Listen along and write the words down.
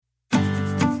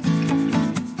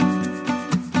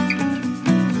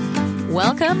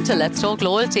Welcome to Let's Talk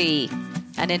Loyalty,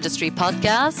 an industry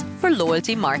podcast for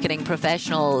loyalty marketing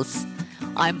professionals.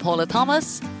 I'm Paula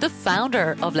Thomas, the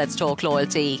founder of Let's Talk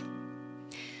Loyalty.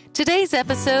 Today's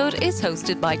episode is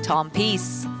hosted by Tom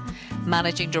Peace,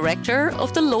 Managing Director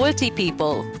of The Loyalty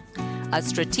People, a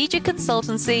strategic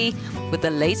consultancy with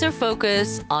a laser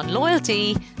focus on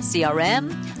loyalty,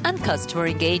 CRM, and customer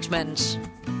engagement.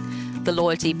 The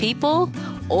Loyalty People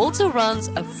also runs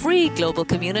a free global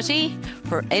community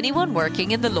for anyone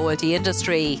working in the loyalty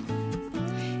industry.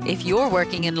 If you're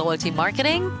working in loyalty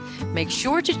marketing, make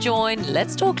sure to join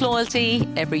Let's Talk Loyalty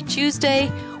every Tuesday,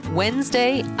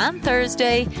 Wednesday, and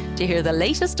Thursday to hear the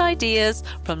latest ideas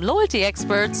from loyalty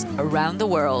experts around the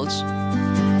world.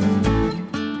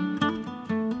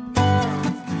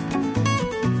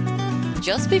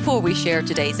 Just before we share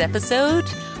today's episode,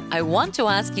 I want to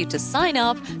ask you to sign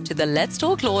up to the Let's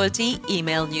Talk Loyalty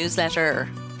email newsletter.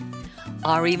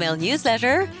 Our email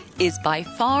newsletter is by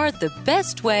far the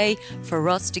best way for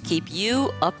us to keep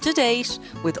you up to date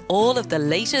with all of the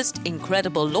latest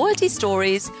incredible loyalty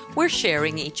stories we're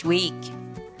sharing each week.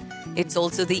 It's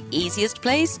also the easiest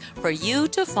place for you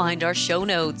to find our show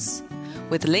notes,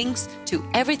 with links to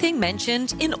everything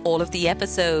mentioned in all of the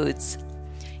episodes.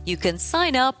 You can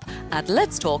sign up at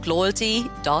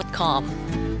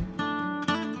letstalkloyalty.com.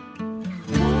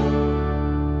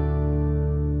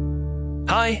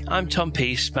 Hi, I'm Tom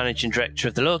Peace, Managing Director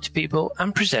of The Loyalty People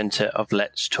and presenter of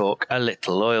Let's Talk a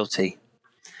Little Loyalty.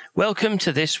 Welcome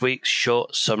to this week's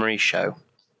short summary show.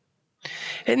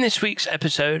 In this week's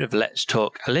episode of Let's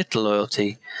Talk a Little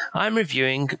Loyalty, I'm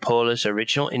reviewing Paula's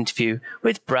original interview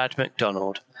with Brad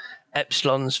McDonald,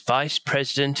 Epsilon's Vice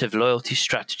President of Loyalty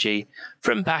Strategy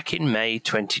from back in May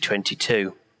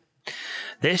 2022.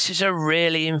 This is a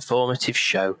really informative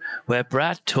show where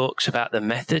Brad talks about the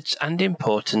methods and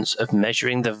importance of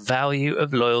measuring the value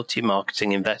of loyalty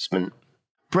marketing investment.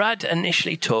 Brad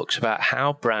initially talks about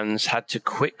how brands had to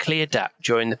quickly adapt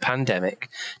during the pandemic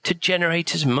to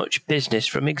generate as much business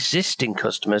from existing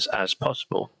customers as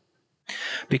possible,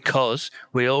 because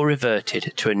we all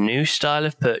reverted to a new style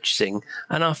of purchasing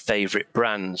and our favourite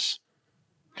brands.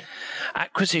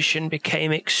 Acquisition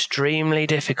became extremely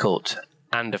difficult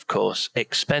and, of course,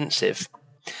 expensive.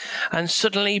 And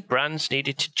suddenly brands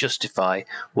needed to justify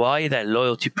why their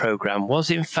loyalty program was,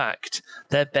 in fact,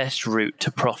 their best route to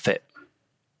profit.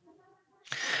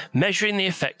 Measuring the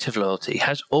effect of loyalty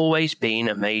has always been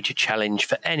a major challenge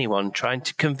for anyone trying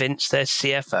to convince their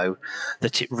CFO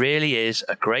that it really is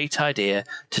a great idea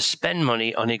to spend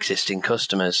money on existing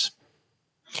customers.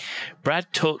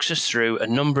 Brad talks us through a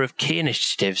number of key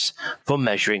initiatives for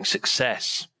measuring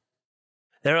success.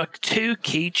 There are two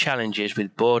key challenges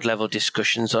with board-level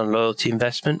discussions on loyalty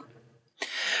investment.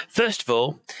 First of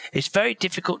all, it's very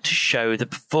difficult to show the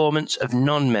performance of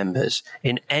non-members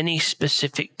in any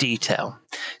specific detail,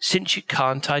 since you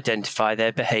can't identify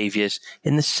their behaviours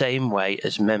in the same way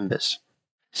as members.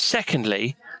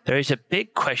 Secondly, there is a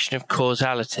big question of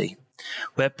causality,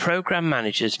 where program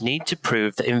managers need to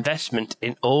prove that investment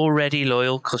in already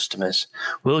loyal customers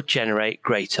will generate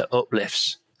greater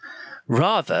uplifts,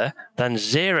 rather than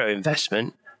zero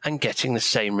investment and getting the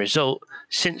same result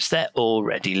since they're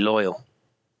already loyal.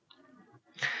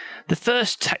 The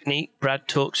first technique Brad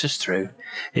talks us through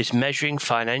is measuring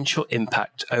financial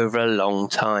impact over a long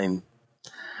time.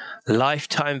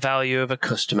 Lifetime value of a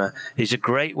customer is a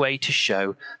great way to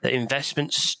show that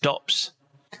investment stops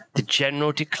the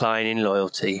general decline in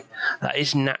loyalty that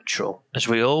is natural as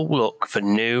we all look for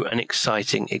new and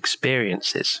exciting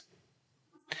experiences.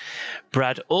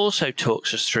 Brad also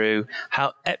talks us through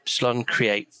how Epsilon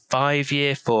create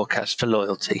 5-year forecasts for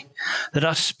loyalty that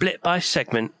are split by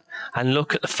segment and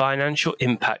look at the financial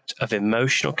impact of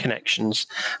emotional connections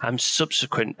and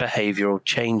subsequent behavioural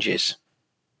changes.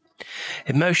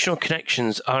 Emotional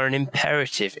connections are an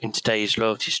imperative in today's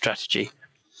loyalty strategy,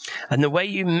 and the way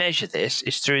you measure this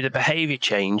is through the behaviour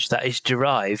change that is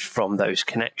derived from those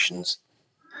connections.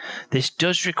 This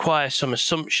does require some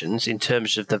assumptions in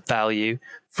terms of the value,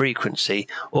 frequency,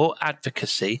 or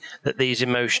advocacy that these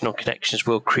emotional connections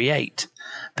will create,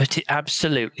 but it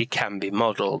absolutely can be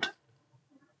modelled.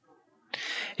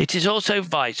 It is also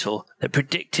vital that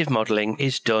predictive modelling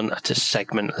is done at a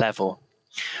segment level.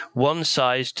 One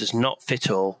size does not fit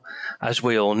all, as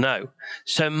we all know,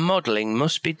 so modelling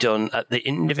must be done at the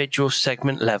individual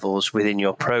segment levels within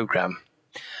your programme,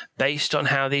 based on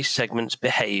how these segments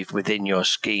behave within your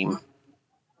scheme.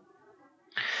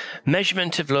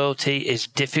 Measurement of loyalty is a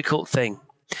difficult thing,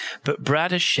 but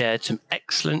Brad has shared some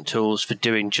excellent tools for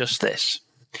doing just this.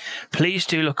 Please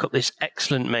do look up this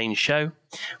excellent main show,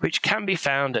 which can be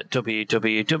found at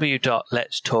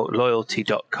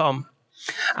www.letstalkloyalty.com,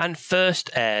 and first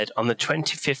aired on the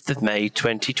 25th of May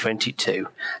 2022,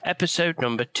 episode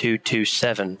number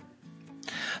 227.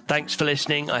 Thanks for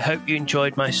listening. I hope you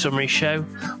enjoyed my summary show.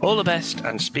 All the best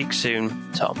and speak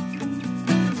soon, Tom.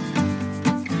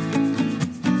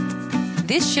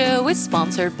 This show is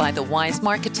sponsored by The Wise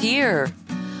Marketeer,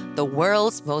 the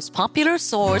world's most popular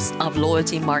source of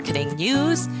loyalty marketing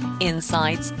news,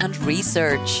 insights, and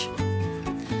research.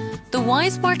 The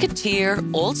Wise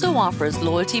Marketeer also offers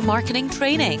loyalty marketing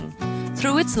training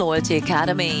through its Loyalty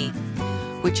Academy,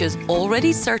 which has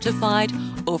already certified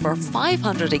over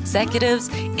 500 executives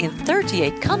in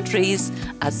 38 countries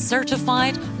as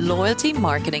certified loyalty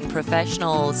marketing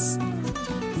professionals.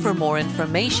 For more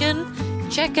information,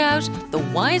 check out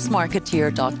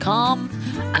thewisemarketeer.com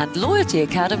and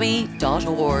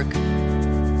loyaltyacademy.org.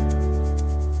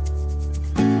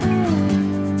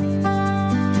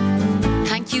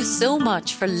 Thank you so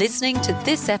much for listening to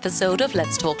this episode of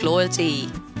Let's Talk Loyalty.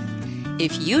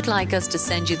 If you'd like us to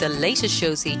send you the latest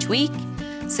shows each week,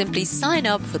 simply sign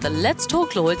up for the Let's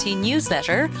Talk Loyalty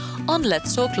newsletter on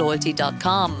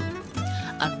letstalkloyalty.com,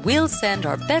 and we'll send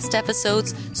our best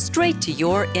episodes straight to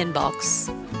your inbox.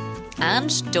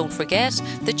 And don't forget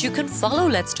that you can follow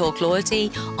Let's Talk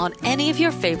Loyalty on any of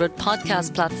your favourite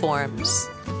podcast platforms.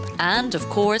 And of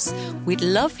course, we'd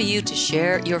love for you to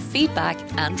share your feedback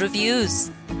and reviews.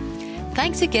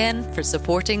 Thanks again for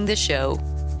supporting the show.